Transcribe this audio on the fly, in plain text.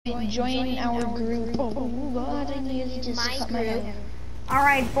Join our group. Oh god, I need to just cut my hair.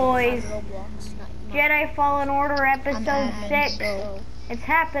 Alright boys, Jedi Fallen Order episode 6. It's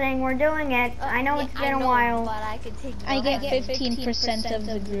happening, we're doing it. I know it's been a while. But I get 15% of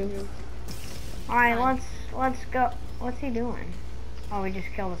the group. Alright, let's go. What's he doing? Oh, we just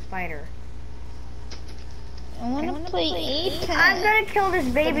killed a spider. I wanna play Apex. I'm gonna kill this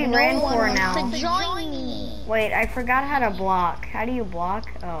baby Rancor now. To join me. Wait, I forgot how to block. How do you block?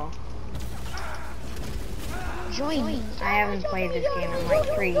 Oh. Join me. I haven't played this game in like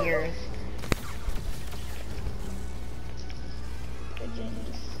 3 years.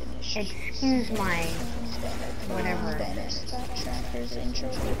 Excuse my whatever.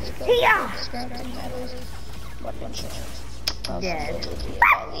 Yeah. Dead.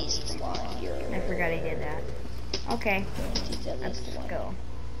 I forgot he did that. Okay. Let's go.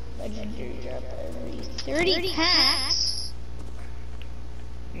 Legendary drop every 30 packs.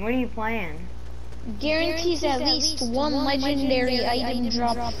 What are you playing? Guarantees at least one legendary item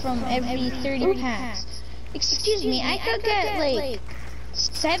drop from every 30 packs. Excuse me, I could get like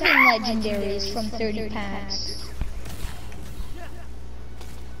 7 legendaries from 30 packs.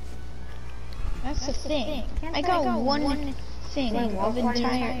 That's the thing. I got one thing of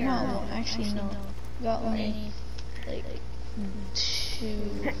entire. No, actually no. Got only like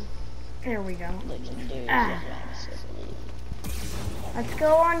 2. There we go. Legendaries. Let's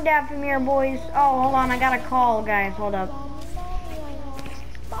go on Dathomir, boys. Oh, hold on, I got a call, guys. Hold up.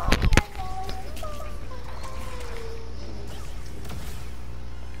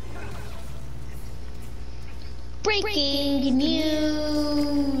 Breaking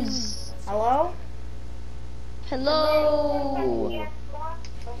news. Hello? Hello.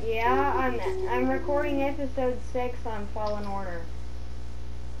 Yeah, I'm recording episode 6 on Fallen Order.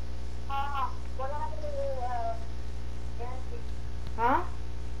 Huh?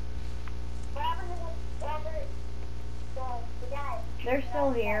 They're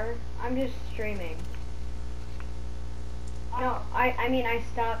still here. I'm just streaming. No, I mean I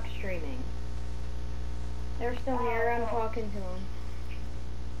stopped streaming. They're still here. I'm talking to them.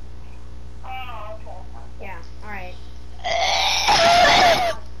 Yeah. All right.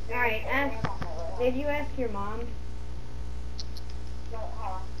 All right. Did you ask your mom?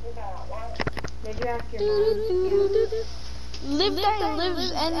 Did you ask your mom? Live Die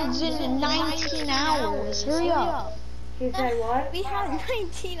Lives ends in 19 hours. Hurry up. She said what? We have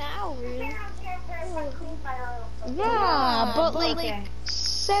 19 hours. Yeah, but like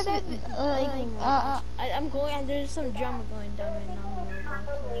 7. I'm going. There's some drama going down right now.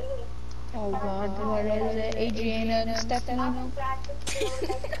 Oh God, what is it? Adriana and Stefano?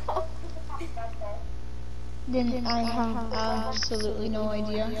 Then I have absolutely no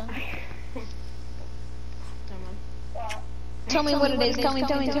idea. Tell me what it is. Tell me.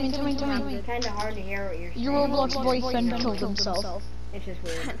 It's kind of hard to hear what you're saying. Your Roblox boyfriend killed himself. It's just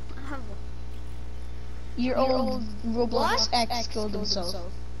weird. Your old Roblox ex killed himself.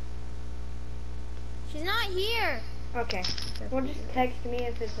 She's not here. Okay. Well, just text me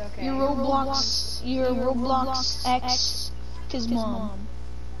if it's okay. Your Roblox ex, his mom.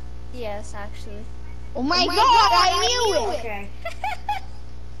 Yes, actually. Oh my God! I knew it. Okay.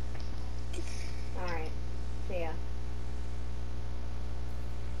 All right. See ya.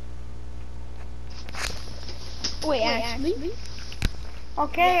 Wait, actually?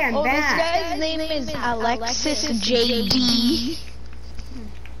 Okay, I'm back. This guy's name is Alexis JD.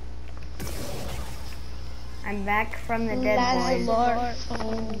 I'm back from the dead boys.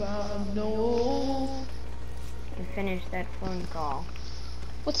 Oh God, no. To finish that phone call.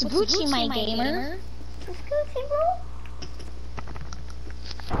 What's Gucci, my gamer? What's Gucci, bro?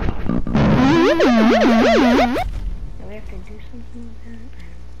 Do we have to do something with that?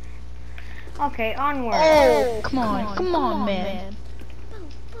 Okay, onward. Oh, come on, man.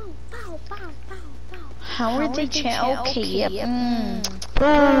 How are they okay, yep.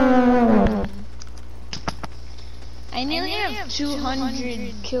 I nearly have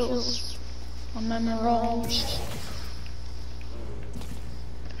 200 kills on my Mirage.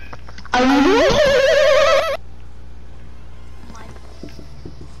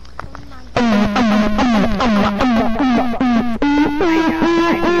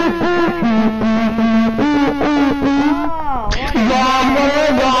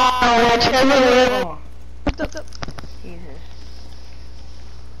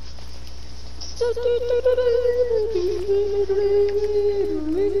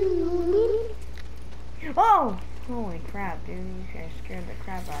 Oh! Holy crap, dude. You guys scared the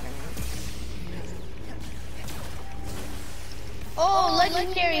crap out of me. Oh,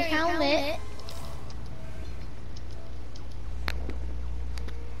 legendary helmet.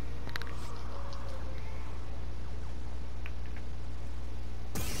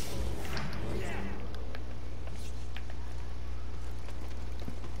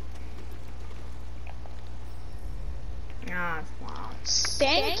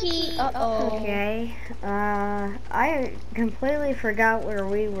 Stanky. Uh-oh. Okay. I completely forgot where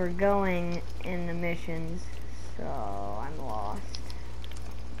we were going in the missions, so I'm lost.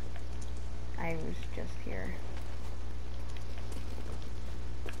 I was just here.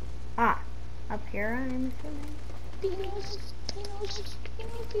 Ah, up here I'm assuming.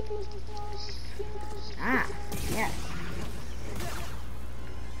 Ah, yes.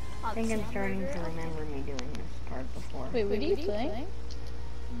 I think I'm starting to remember me doing this part before. Wait, what are you playing?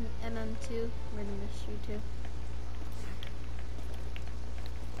 MM2, Murder Mystery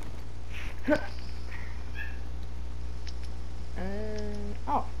 2.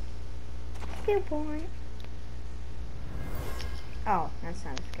 Oh. Skill point. Oh, that's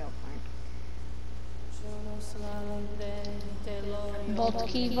not a skill point. Vault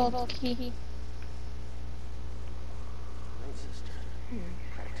key, vault key. Night sister.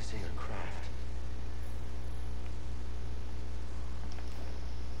 Practicing her craft.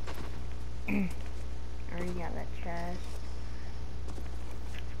 Already got that chest.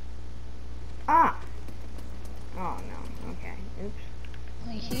 Ah! Oh no, okay. Oops. I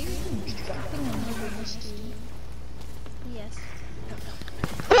hear you dropping another mystery. Yes.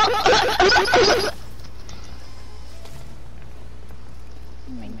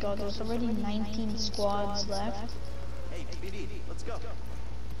 Oh my god, there's already 19 squads left. Hey, BD, let's go.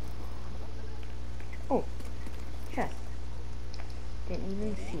 Oh, chest. Didn't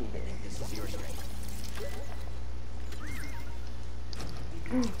even see this. This is your screen.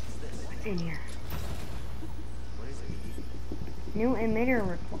 What's in here? What is it? New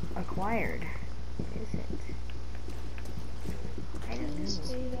emitter acquired. What is it? I don't know.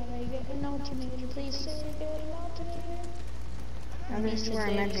 Say that I get an alternator, please say I get an alternator. Oh, this is where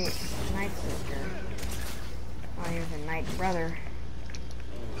I met the night sister. Oh, here's a night brother.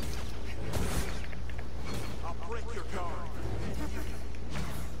 I'll break your car.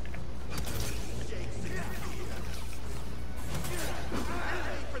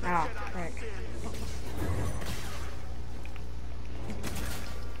 Oh, frick.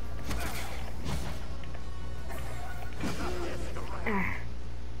 Ah.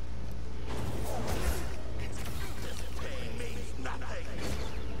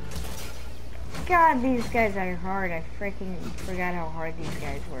 God, these guys are hard. I freaking forgot how hard these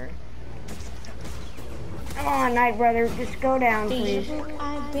guys were. Come on, Night Brother, just go down, please.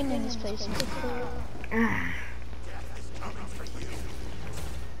 I've been in this place before. Ah.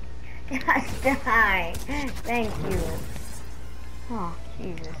 Just die. Thank you. Oh,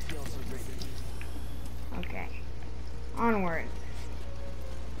 Jesus. Okay. Onwards.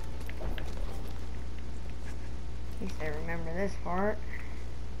 At least I remember this part.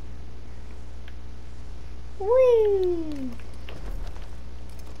 Whee!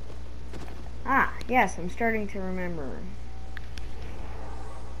 Ah, yes, I'm starting to remember.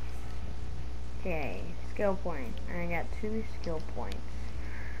 Okay, skill point. I got 2 skill points.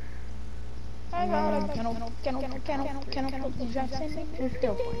 I got a cannot 2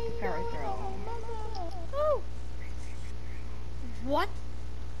 skill points. Power throw. Oh! What?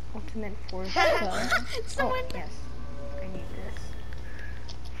 Ultimate force. Someone. Oh, yes. I need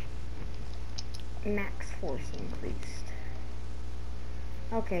this. Max force increased.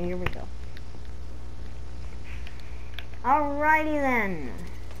 Okay, here we go. Alrighty then.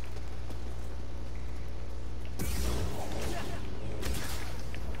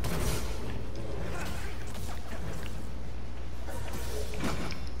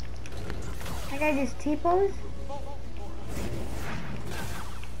 That guy just T-posed? I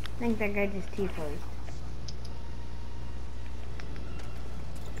think that guy just T-posed.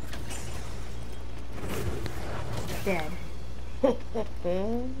 Dead.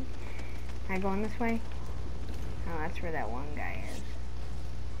 Am I going this way? Oh, that's where that one guy is.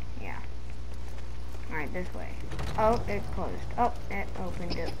 Yeah. Alright, this way. Oh, it closed. Oh, it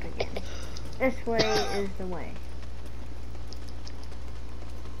opened up again. This way is the way.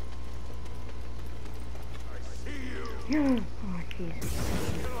 Oh, Jesus.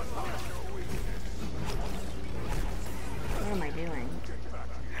 What am I doing?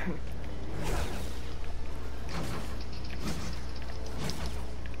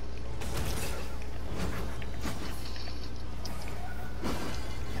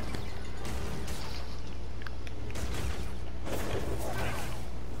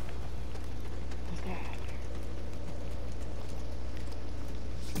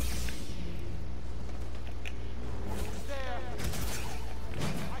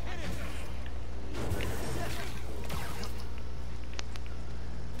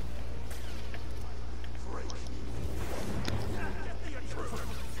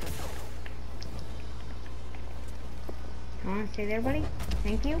 stay there, buddy.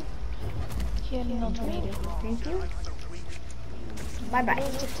 Thank you. Yeah, no, tomato. Thank you. Bye-bye.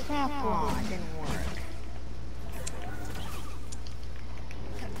 There's a trap. Aw, it didn't work.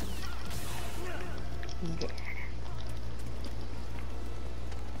 Dead.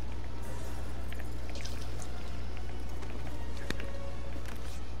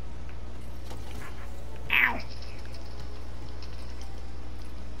 Ow!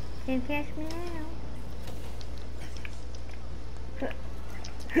 Can't catch me now.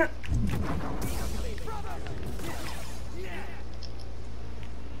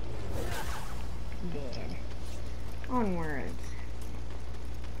 Dead. Onwards.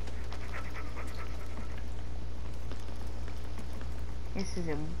 This is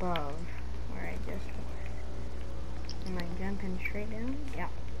above where I just was. Am I jumping straight down? Yeah.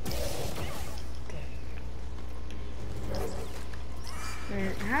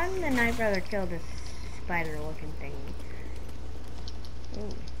 How did the Night Brother kill this spider looking thingy?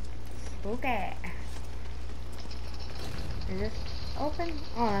 Ooh. Spooky. Is this open?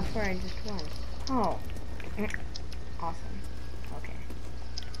 Oh, that's where I just was. Oh. Awesome. Okay.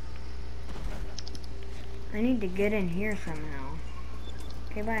 I need to get in here somehow.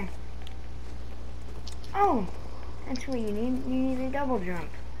 Okay, bye. Oh! That's what you need. You need a double jump.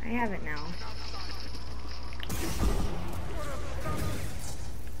 I have it now.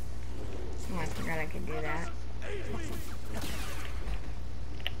 Oh, I forgot I could do that.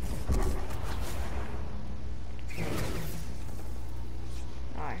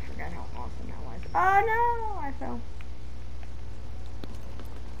 Oh, I forgot how awesome that was. Oh no! I fell.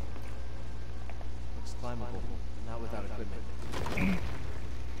 It's climbable, not without equipment.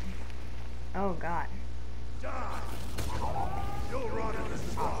 Oh god. You'll rot in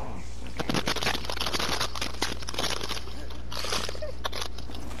this wall.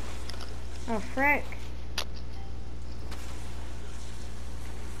 Oh frick.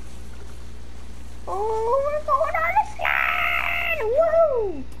 Oh, we're going on a slide!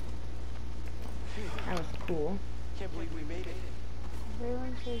 Woo! That was cool. Can't believe we made it.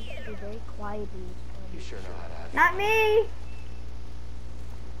 Everyone should be very quiet in this You party. sure know how to act. Not me!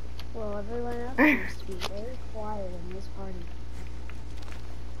 Well, everyone else needs to be very quiet in this party.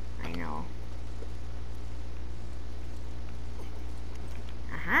 I know.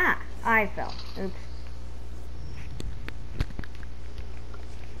 Aha! I fell. Oops.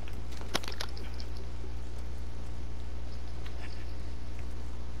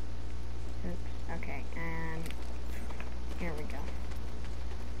 Oops. Okay, and here we go.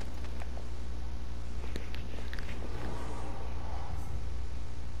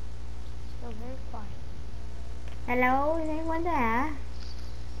 Still very quiet. Hello, is anyone there?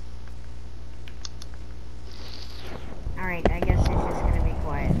 Alright, I guess it's just gonna be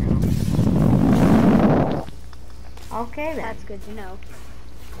quiet now. Okay then. That's good to know.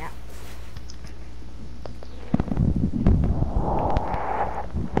 Yeah.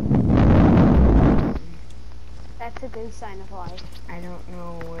 That's a good sign of life. I don't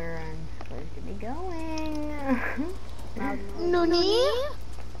know where I'm supposed to be going. Nani?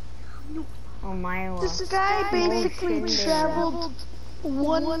 Oh my lord. This guy basically traveled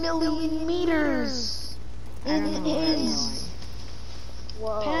 1 million meters in his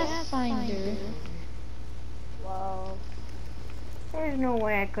Whoa. Pathfinder. Whoa. There's no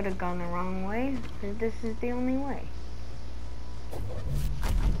way I could have gone the wrong way, because this is the only way.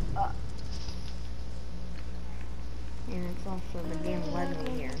 And it's also the game led me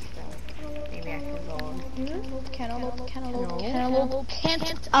here, so maybe I could go here. Cantaloupe, cantaloupe, No. cantaloupe,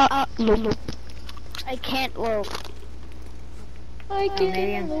 cantaloupe. I can't lope. I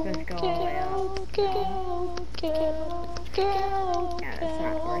maybe I'm supposed to go all the way up. cantaloupe, Yeah, that's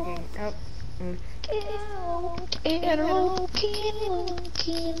not working. Oh, oops. cantaloupe, cantaloupe,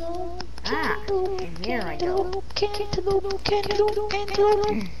 cantaloupe. Ah, and here I go. Cantaloupe, cantaloupe,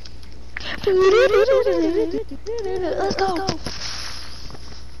 cantaloupe. Let's go.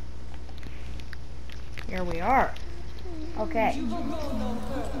 Here we are. Okay.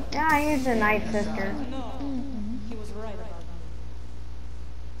 Yeah, here's the Night Sister. He was right about that.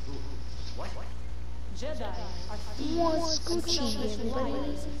 What? Jedi are What's thieves Gucci, and selfish everybody?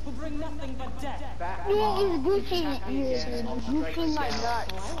 liars who bring nothing but death. Gucci my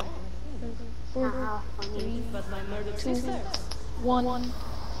nuts. Haha, funny. But my murdered sisters. 1.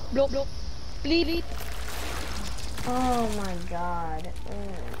 Bloop, bloop. Bleep. Oh my god.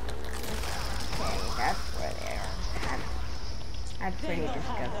 Okay, that's where they are. That's They pretty will have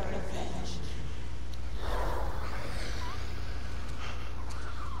disgusting. their revenge.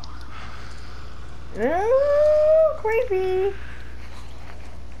 Ooh, creepy.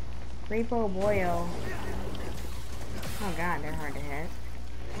 Creepo boyo. Oh god, they're hard to hit.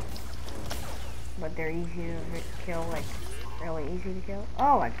 But they're easy to kill, like, really easy to kill.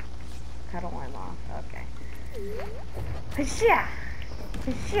 Oh, I cut a limb off. Okay. Hashia!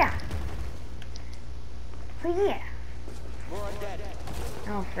 Hashia! Yeah.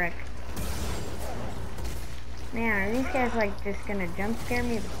 Oh, frick. Man, are these guys, like, just gonna jump scare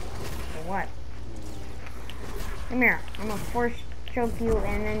me? Or what? Come here. I'm gonna force choke you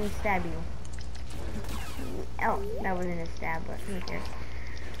and then stab you. Oh, that wasn't a stab, but who cares?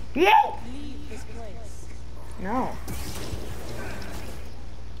 Yay! Leave this place. No.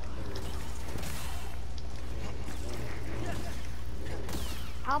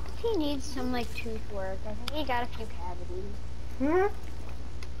 Palpatine needs some like tooth work. I think he got a few cavities. Hmm?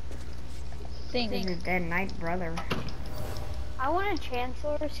 Think. He's a dead knight brother. I want a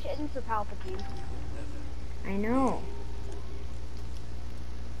Chancellor skin for Palpatine. I know.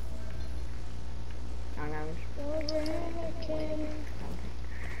 Oh, that was...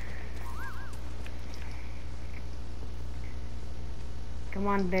 Come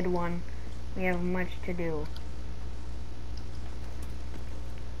on, bid one. We have much to do.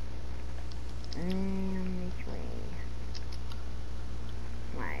 Which way?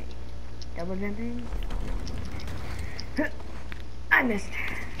 My double jumping? No. I missed.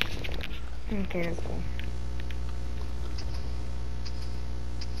 Okay, that's cool.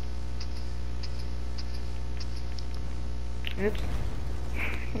 Oops.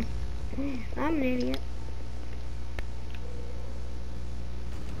 I'm an idiot.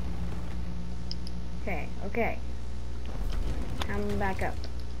 Okay, okay. I'm back up.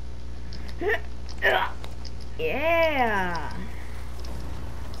 Yeah!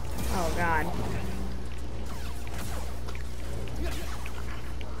 Oh god.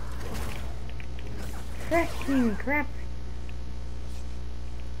 Freaking crap.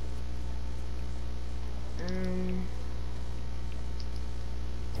 And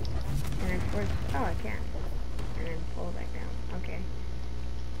then force, oh I can. And then pull back down. Okay.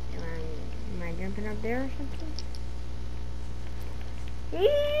 Am I jumping up there or something?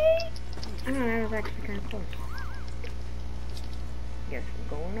 Eee! Oh, that was actually kind of close. Guess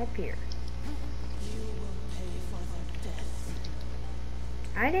we're going up here. You will pay for their death.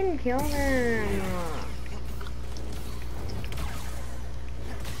 I didn't kill them.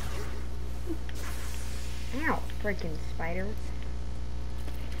 Ow, freaking spider.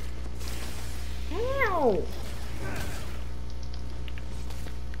 Ow!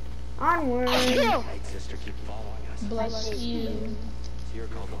 Onward! Night sister, keep following us. Bless you. So you're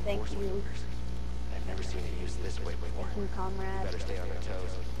called the Thank Force you. Whispers. I've never seen it used this way before. Thank you, comrade. Better stay on your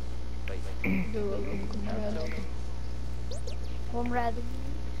toes. Wait, Comrade.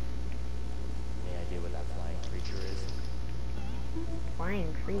 any idea what that flying creature is? Flying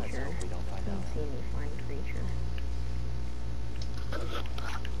Let's creature. hope we don't I find don't out. see any flying creature.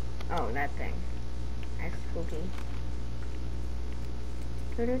 Oh, that thing. That's spooky.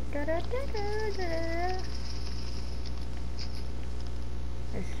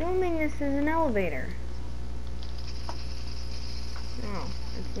 Assuming this is an elevator. Oh,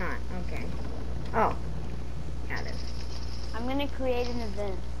 it's not. Okay. Oh. Yeah, it is. I'm gonna create an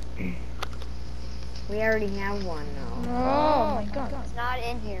event. We already have one, though. Oh my god. It's not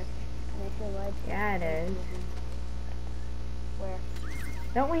in here. Make your life. Yeah, it is. Where?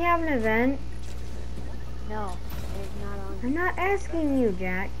 Don't we have an event? No, it's not on. I'm not asking you,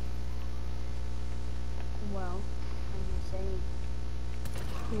 Jack. Well, I'm just saying.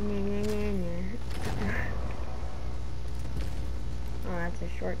 Oh, that's a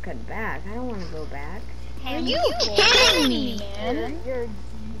shortcut back. I don't want to go back. Are you kidding me, man?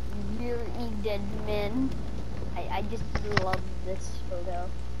 You're dead men. I just love this photo.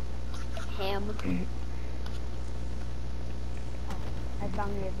 Ham. Oh, I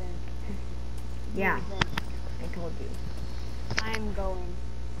found the event. Yeah, The event. I told you. I'm going.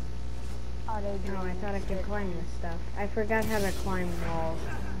 Auto. Oh, I thought I could climb this stuff. I forgot how to climb walls.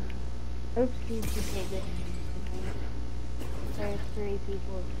 Oops. There's 3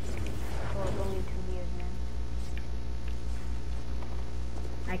 people who are going to the event.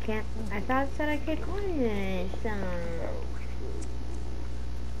 I can't. I thought it said I could climb this.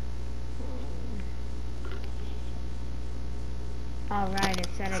 Alright, it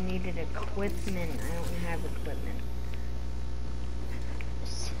said I needed equipment. I don't have equipment.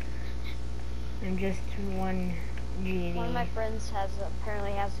 I'm just one GD. One of my friends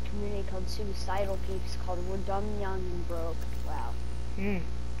apparently has a community called Suicidal Peeps called We're Dumb, Young, and Broke. Wow. Hmm.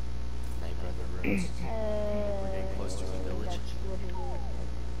 Night Brother Rose. Were they close to the village? That's literally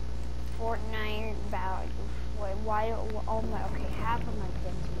Fortnite about why oh my okay, half of my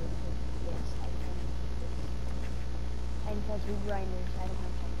friends do this. Yes, I And plus we grinders, I don't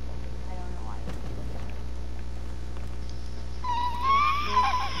have time for it. I don't know why.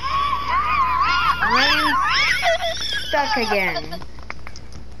 I'm stuck again.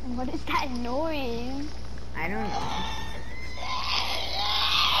 What is that noise? I don't know.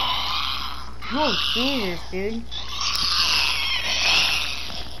 Oh, Jesus, dude.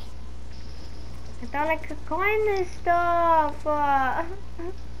 I thought I could climb this stuff.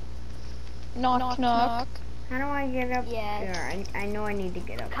 Knock, knock. How do I get up Yes. there? I know I need to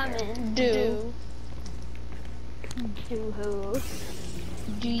get up Come there. in. Do. Do who?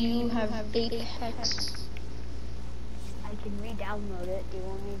 Do you have Apex? I can re-download it. Do you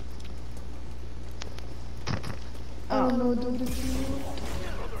want me? Oh, no, do.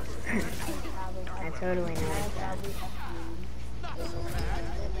 I totally know I that. probably have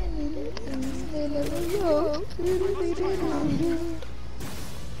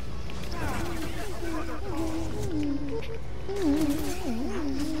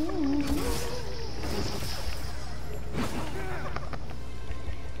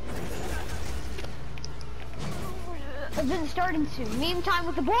I've been starting soon. Meme time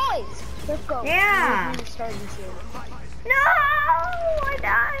with the boys. Let's go. Yeah. We're starting soon. No! I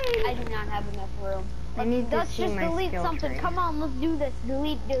died! I do not have enough room. I need to Let's see just my delete skill something. tree. Come on, let's do this.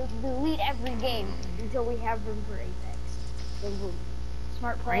 Delete every game until we have room for Apex. Boom, boom.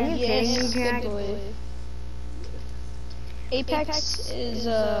 Smart Are plan. you kidding me, Yes, Jack? good boy. Apex is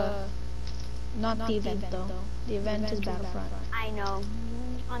not the event though. The event is Battlefront. I know.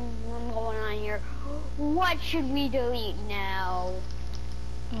 I'm going on here. What should we delete now?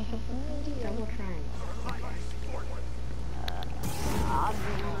 I have no idea. Double triangle.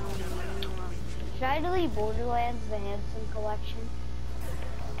 Should I delete Borderlands, the Hanson collection?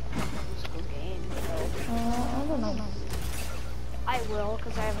 It's a good game. So. I don't know. I will,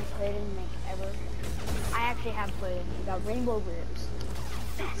 because I haven't played it in like ever. I actually have played it. We got Rainbow Ribs.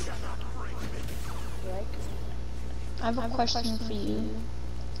 You like? I have a question for you.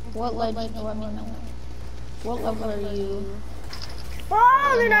 What legend? Oh, I mean, no. What level are you?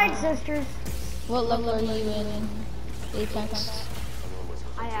 Oh, the Night Sisters! What level are you in Apex?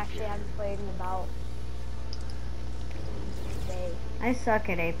 I actually haven't played in about a day, I suck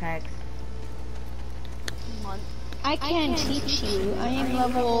at Apex. month. I can't teach you. I am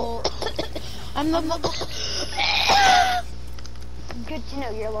level. I'm level. Good to know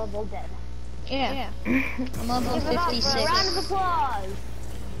you're level dead. Yeah. I'm level Give it up for a round of 56. applause.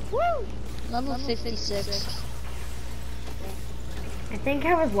 Woo! Level 56. I think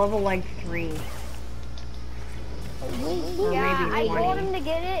I was level like 3. Or Yeah, maybe I told 20. him to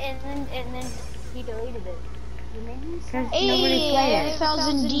get it, and then he deleted it. You made me sad. Because nobody played it.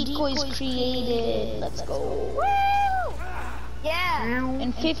 1,000 decoys created. Let's go. Woo! Yeah. Ow.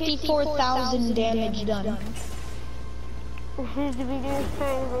 And 54,000 damage done.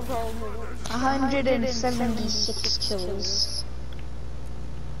 176 kills.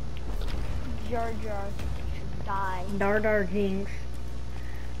 Jar Jar should die. Dar Jinx.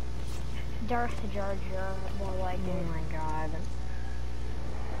 Darth Jar Jar, more like Oh it. my god.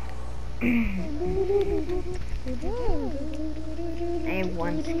 I have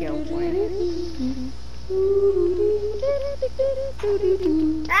 1 skill point.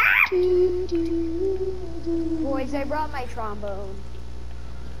 Boys, I brought my trombone.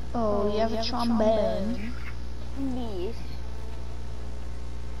 Oh, you have a trombone. Please.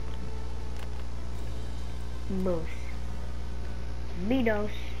 Boos. Beatos.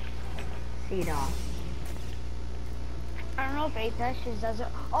 Cedos. I don't know if Apex just does it.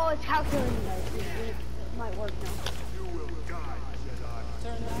 Oh, it's calculating it. It might work now. You will die,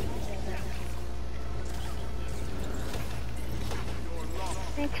 Jedi.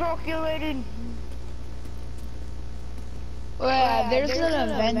 It's calculating. Well, there's an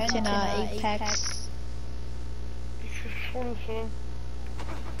event in Apex. 6:40.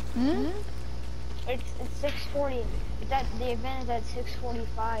 Hmm? It's 6:40. That the event is at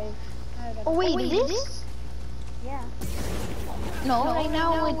 6:45. Oh wait, this? Yeah. No, right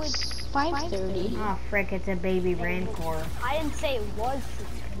now it's 5:30. Oh frick, it's a baby Rancor. I didn't say it was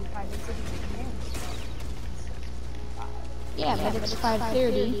 6:45. I said it was. Yeah, but it's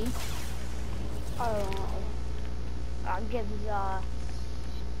 5:30. Oh. I'll give the.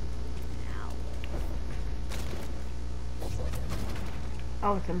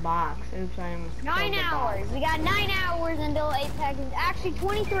 Oh, it's a box. Oops, I almost killed 9 the hours. box. We got 9 hours until Apex is actually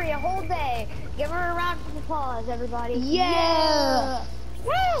 23, a whole day. Give her a round of applause, everybody. Yeah!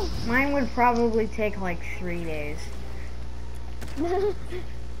 Woo! Mine would probably take like 3 days. I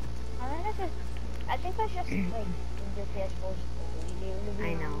think that's just like the PS4.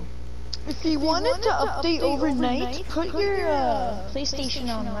 I know. If you wanted to update overnight, put your PlayStation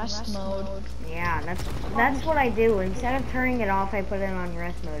on rest mode. Yeah, that's what I do. Instead of turning it off, I put it on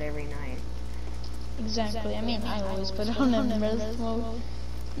rest mode every night. Exactly. I mean, I always put it on rest mode.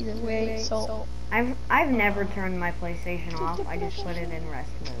 Either way, so. I've never turned my PlayStation off. I just put it in rest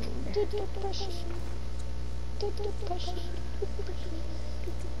mode.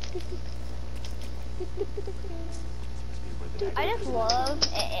 I just love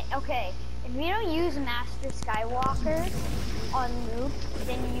okay, if you don't use Master Skywalker on Luke,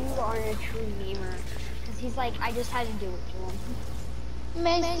 then you aren't a true gamer. Because he's like, I just had to do it to him.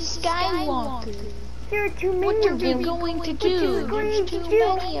 Master Skywalker. There are too many What are of we them. going to do? There's too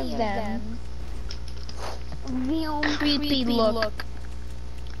many of them. Creepy look.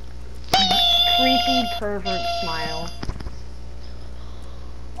 Creepy pervert smile.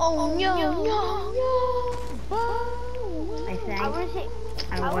 Oh no. I think I wish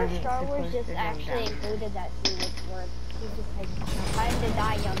wasn't Star Wars supposed just to actually jump down. included that scene with work. He's just like, time to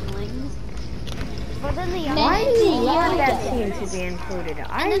die, younglings. But then the Why do you younglings, want that scene to be included?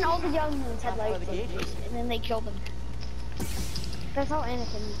 and then all the younglings had lightsabers, and then they killed them. That's how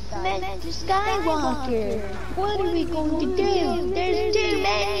Anakin died. Master Skywalker. What are we going to do? There's too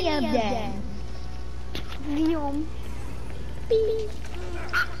many of them. Yum. Beep.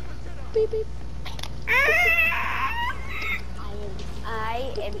 Beep beep.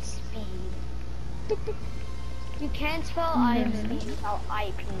 I am speed. You can't spell I am speed without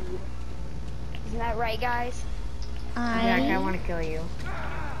IP. Isn't that right, guys? Jack, I I want to kill you.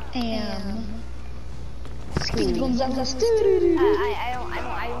 am Speed Gonzalez. I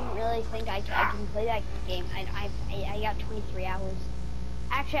don't really think I can play that game. I got 23 hours.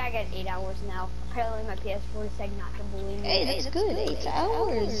 Actually, I got 8 hours now. Apparently, my PS4 said not to bully me. Hey, that's good. 8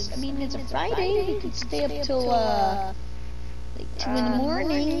 hours. I mean, it's a Friday. You could stay up till like 2 in the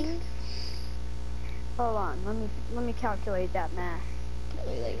morning. Hold on, let me calculate that math.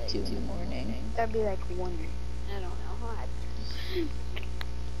 Probably like 2 in the morning. That'd be like 1. I don't know.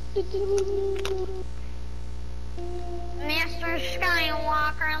 Master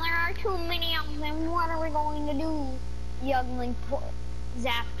Skywalker, there are too many of them. What are we going to do? Youngling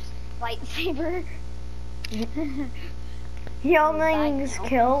zaps lightsaber. Younglings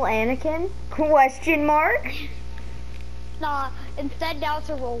kill Anakin? Question mark? Nah, instead now it's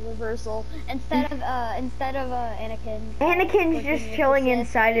a role reversal. Instead of Anakin. Anakin's just chilling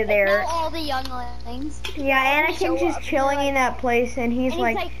inside of there. Now all the younglings. Yeah, show Anakin's just up, chilling like- in that place, and he's And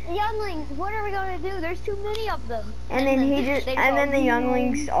like, he's like, younglings, what are we gonna do? There's too many of them. and then he just, they and go, then the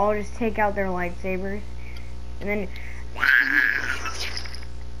younglings all just take out their lightsabers, and then,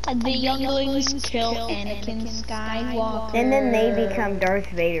 The younglings kill Anakin Skywalker. and then they become Darth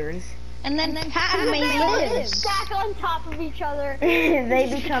Vaders. And then Padme They all lives. stack on top of each other.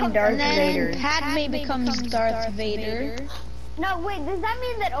 They become Darth And then Vaders. Padme becomes Darth Vader. No, wait, does that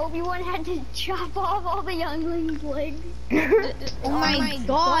mean that Obi-Wan had to chop off all the younglings' legs? Oh my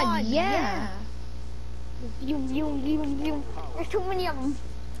god, yeah. You. There's too many of them.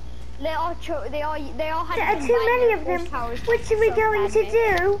 They all had There are to too combine many their of them. force powers What are we so going to Padme-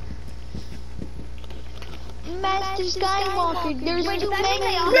 do? Master Skywalker, there's Wait, too does that mean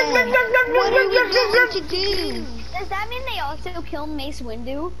many they of also- them. What are we going to do? Does that mean they also kill Mace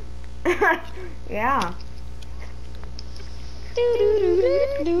Windu? Yeah.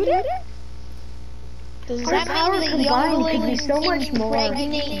 Does Our that power mean the combined could be younglings so much more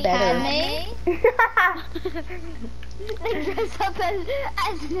impregnate better. Padme? They dress up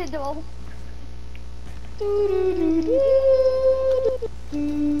as an adult.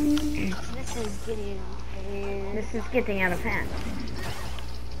 This is getting weird. This is getting out of hand.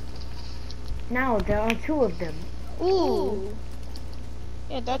 Now there are 2 of them. Ooh.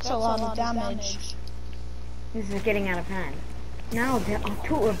 Yeah, that's a lot of damage. This is getting out of hand. Now there are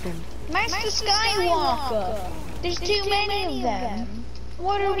 2 of them. Master Skywalker, there's too many of them.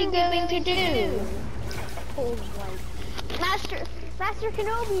 What are we going to do? Cold white. Master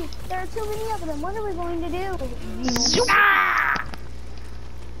Kenobi, there are too many of them. What are we going to do?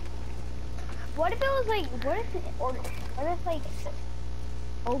 What if it was like, what if like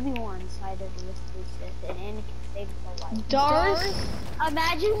Obi-Wan sided with the Sith and Anakin saved the life? Darth?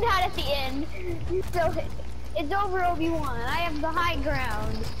 Imagine that at the end. So it's over, Obi-Wan. I have the high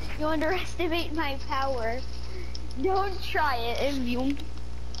ground. You underestimate my power. Don't try it, Evium.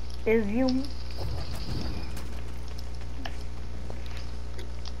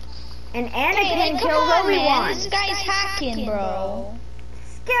 And Hey, Anakin come kills on, man. Obi-Wan. This guy's hacking, bro.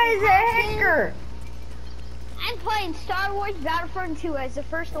 This guy's a hacker. I'm playing Star Wars Battlefront 2 as the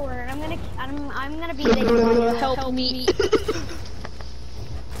First Order, and I'm gonna be the Help me.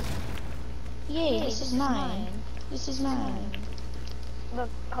 Yay, this is mine. This is mine. The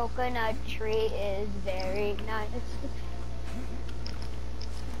coconut tree is very nice.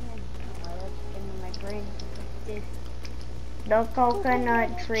 My brain. The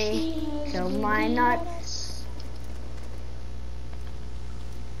coconut tree killed my nuts.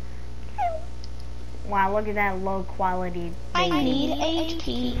 Wow, look at that low quality. I need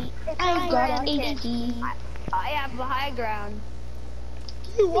HP. I've got HP. I have the high ground.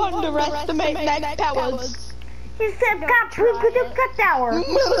 You underestimate max powers. You said cut tower.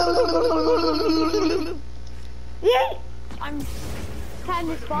 Yay! I'm time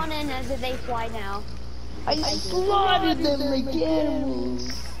to spawn in as they fly now. I slaughtered them like animals.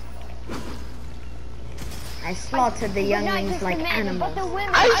 I slaughtered the younglings like animals.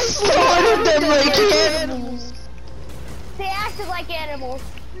 I slaughtered them like animals. They acted like animals,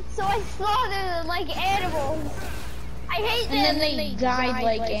 so I slaughtered them like animals. I hate them. And then they died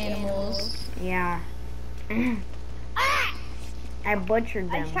like animals. Yeah. Ah! I butchered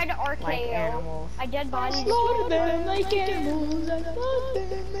them I tried to RKO. like animals. I dead bodies. I slaughtered them like animals. I slaughtered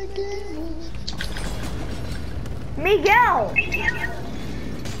them like animals. Miguel!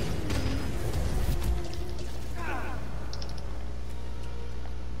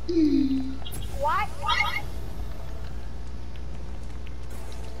 What?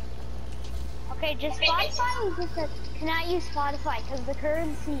 Okay, just Spotify is just a, cannot use Spotify because the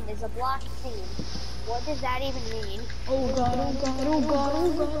current scene is a blocked scene. What does that even mean? Oh god, oh god, oh god,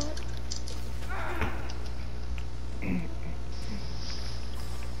 oh god.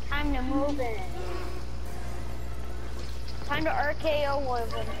 Time to move in. Time to RKO one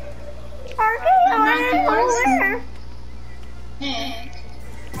of them. RKO!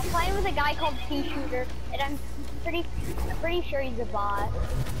 I'm playing with a guy called P-Shooter, and I'm pretty sure he's a bot.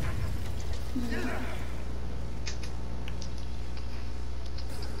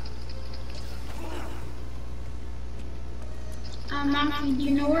 Monkey, do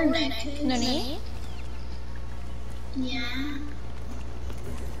you know where Nick is? Nani? Yeah.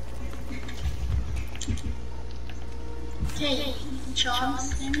 Hey, job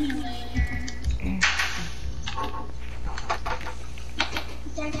simulator.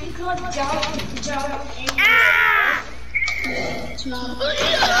 It's actually called job. Ah!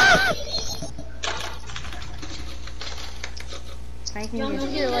 I can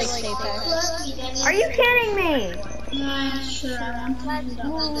just... You're like SHAREfactory. Are you kidding me? Yeah, sure.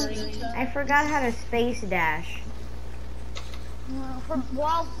 I forgot how to space dash.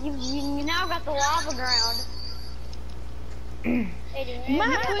 Well, you now got the lava ground.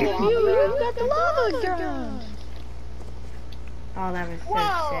 My point of view, you've got the lava ground. Oh, that was so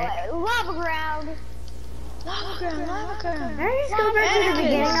Whoa, sick. lava ground. Lava ground, lava ground. Did I just go back to the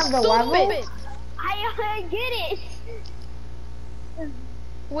beginning of the level? I get it.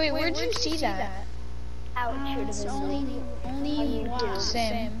 Wait, where'd you see that? Ouch, It's only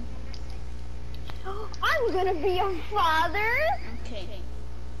Sim. I'm gonna be a father. Okay.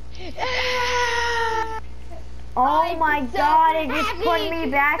 Oh my I'm so god, it just happy. put me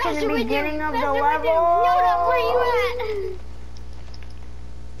back in the Especially with beginning your- of the especially with your level. Yoda, where you at?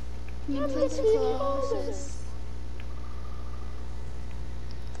 You put the closest.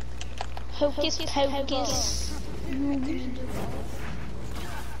 Hocus pocus.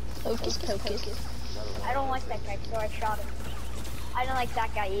 Hocus pocus. I don't like that guy, so I shot him. I don't like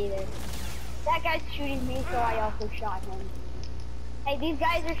that guy either. That guy's shooting me, so I also shot him. Hey, these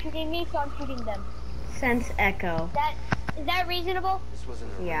guys are shooting me, so I'm shooting them. Sense echo. Is that reasonable? This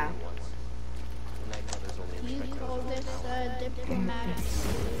wasn't a Yeah. once. The Night Brothers only You respect call those this a diplomatic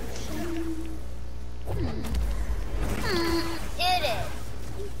solution? It is.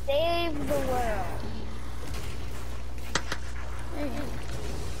 Save the world.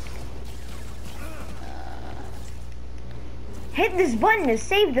 Hit this button to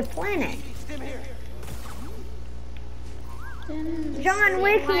save the planet. John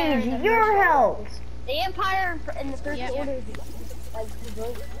Wick needs your help. The Empire in the First Order like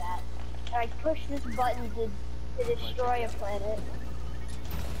devoted to that. I push this button to destroy a planet.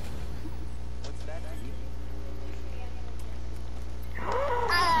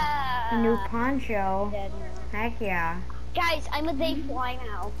 New poncho. Dead now. Heck yeah. Guys, I'm a day fly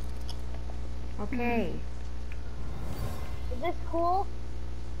now. Okay. Is this cool?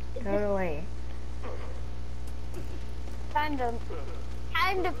 Is this Totally. time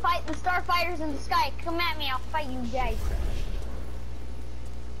to fight the starfighters in the sky? Come at me, I'll fight you guys.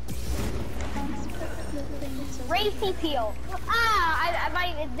 Racy peel.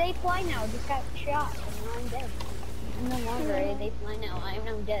 My they fly now. Just got shot and now I'm dead. I'm no longer a they fly now. I am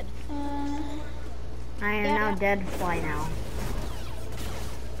now dead. I am now dead fly now.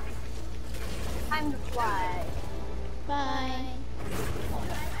 Time to fly. Bye.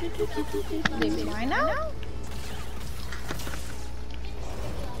 They fly now?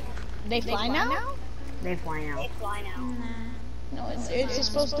 They fly now? They fly now. They fly now. No, it's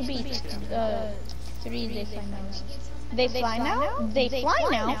supposed to be 3 they fly now. They fly now? They fly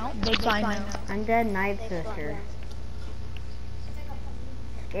now? They fly now. Undead Night Sister.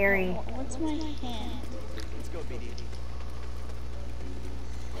 Scary. What's my hand? Let's go, BD.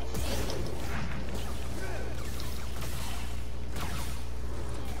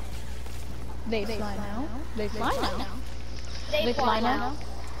 They fly now? They fly now? They fly now.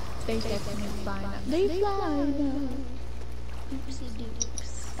 They definitely fly now. They fly now.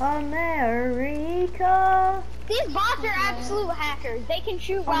 America. These bots are absolute hackers. They can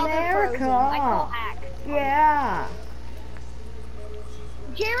shoot while they're America. frozen. I call hack. Yeah.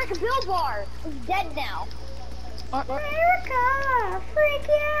 Jarek Bilbar is dead now. America. Freak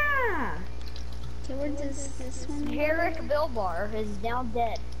yeah. Okay, where does this one go? Jarek Bilbar is now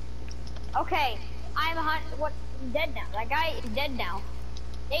dead. Okay, I'm what? Dead now. That guy is dead now.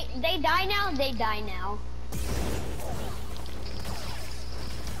 They die now. They die now.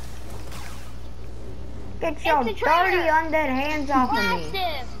 Get your It's a dirty traitor. undead hands off of Blast me.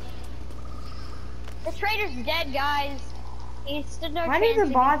 him! The traitor's dead, guys. He stood no Why chance do the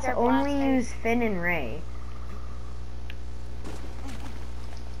against bots our only blasters. use Finn and Ray?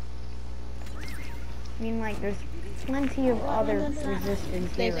 I mean, like, there's plenty of other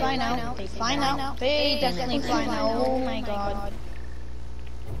resistance They heroes. fly now. They fly now. They definitely fly now. Oh my god.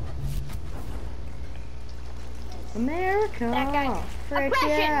 America. That guy- Frick Aggression.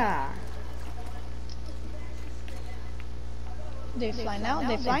 yeah. They fly now.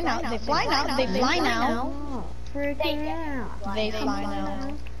 They fly now. They fly now. They fly now. Oh, frick They yeah. They fly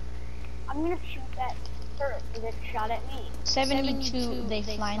now. I'm gonna shoot that turret that shot at me. 72. They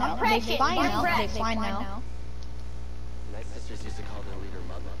fly now. They Oppression. fly now. They Oppression. fly now. Night Sisters used to call their leader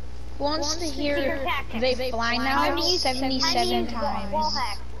Mother. Who wants to hear tactics. they fly now I'm gonna use 77 wall times?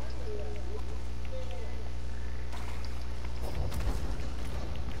 hack.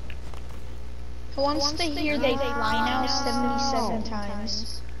 Who wants to hear they fly now 77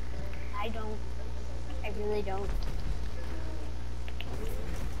 times? I don't. I really don't.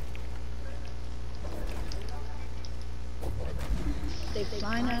 They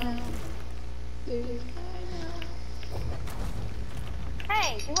fly now.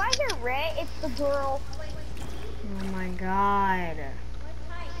 Hey, do I hear Ray? It's the girl. Oh my god.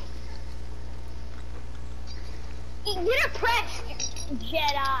 Get oppressed,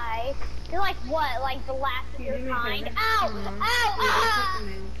 Jedi. You're like what? Like the last of your kind. Ow! Ow! Ah!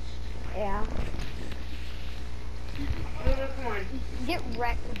 Yeah. Get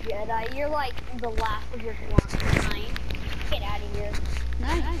wrecked, Jedi. You're like the last of your kind. Get out of here.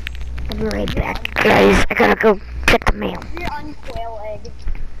 Nice. I'll be right back, guys. I gotta go check the mail. You're unquail egg.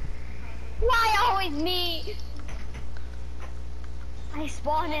 Why always me? I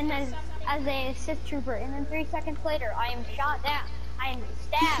spawn in as a assist trooper, and then 3 seconds later, I am shot down. I am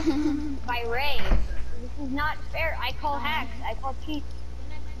stabbed by Ray. This is not fair. I call hacks. I call cheats.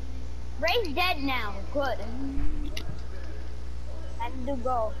 Ray's dead now. Good. Time to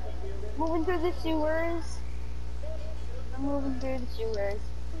go. Moving through the sewers. I'm moving through the sewers.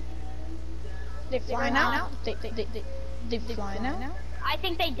 They fly now. They fly now. I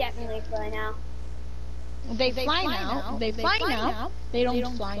think they definitely fly now. They fly now. They fly now. They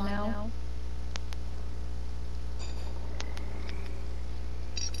don't fly now.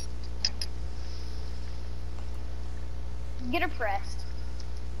 Get oppressed.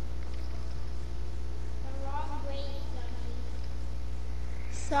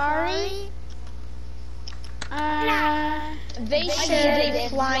 Sorry. They say they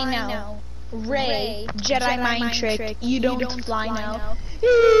fly now. Ray, Jedi mind trick. You don't fly now.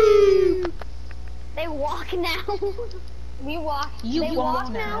 They walk now. We walk. You they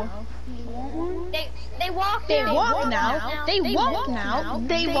walk now. They walk. They now. walk now. They walk now.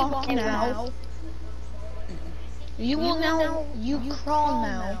 They walk now. You will now. You crawl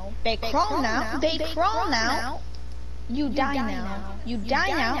now. They crawl now. They crawl now. You die now. You die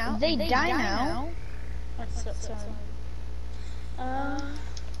now. They die now.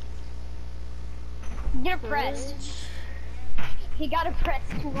 Get oppressed. He got oppressed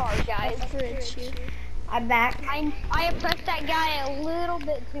too hard, guys. I'm back. I oppressed that guy a little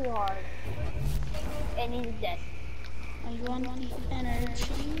bit too hard, and he's dead. I want the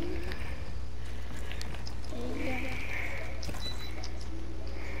energy. There you go.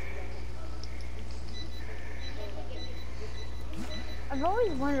 I've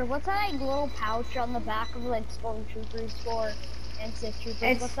always wondered what's that like, little pouch on the back of like stormtroopers for, And Sith Troopers,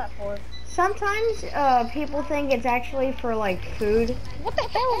 It's- what's that for? Sometimes people think it's actually for like food. What the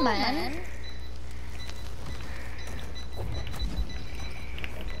hell, man?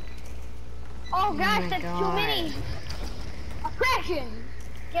 Oh gosh, my that's God. too many. Oppression.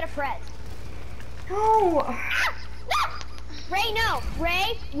 Get a press. No. Ah! No! Ray, no.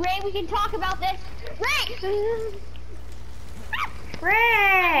 Ray, we can talk about this. Ray.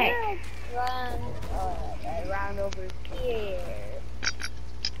 Rick. Round over here.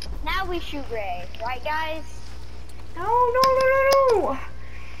 Now we shoot Ray, right, guys? No.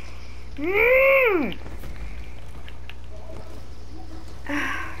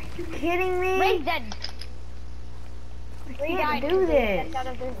 Are you kidding me? Ray's dead. I Ray can't died. do this. That's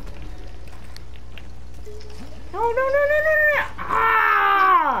out of this. No.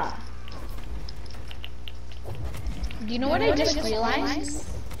 Ah! Do you know what I just realized?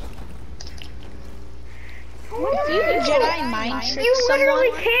 If you Jedi mind trick you literally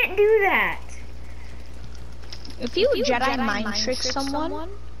someone, can't do that. if you Jedi mind trick someone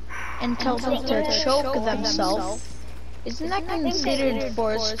and tell them to choke themselves, isn't that considered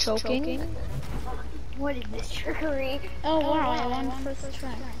force choking? What is this trickery? Oh wow, I won first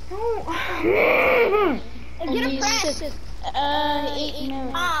try. No. Get a press. 8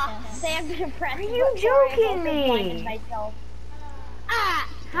 million. Say I'm gonna press. Are you joking me?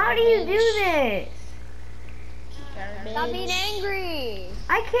 How do you do this? Stop being angry.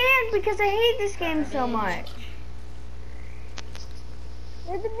 I can't because I hate this game so much.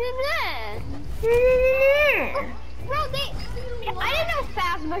 Bro, I didn't know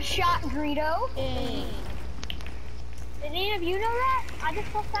Phasma shot Greedo. Hey. Did any of you know that? I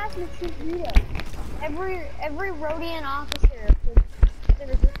just saw Phasma shoot Greedo. Every Rhodian officer for the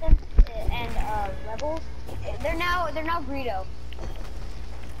Resistance and Rebels, they're now Greedo.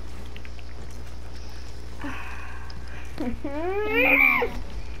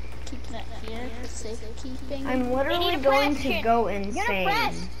 Keep that here for safekeeping. I'm literally a going press, to kid. go Get a insane.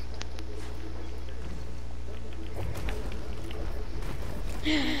 press.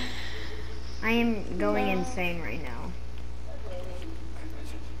 I am going insane right now.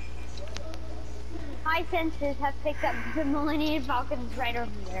 My senses have picked up the Millennium Falcon's right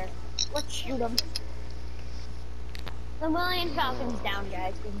over there. Let's shoot him. The Millennium Falcon's down,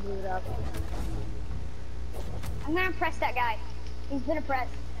 guys. We can blew it up. I'm gonna press that guy. He's gonna press.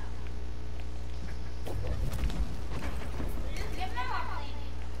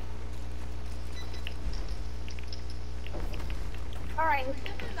 Alright.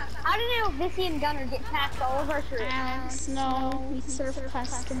 How did a Vissian gunner get past all of our troops? Alex, no, we serve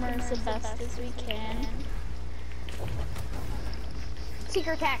customers the best as we can.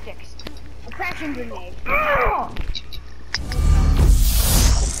 Secret tactics. Oppression grenade. Ow!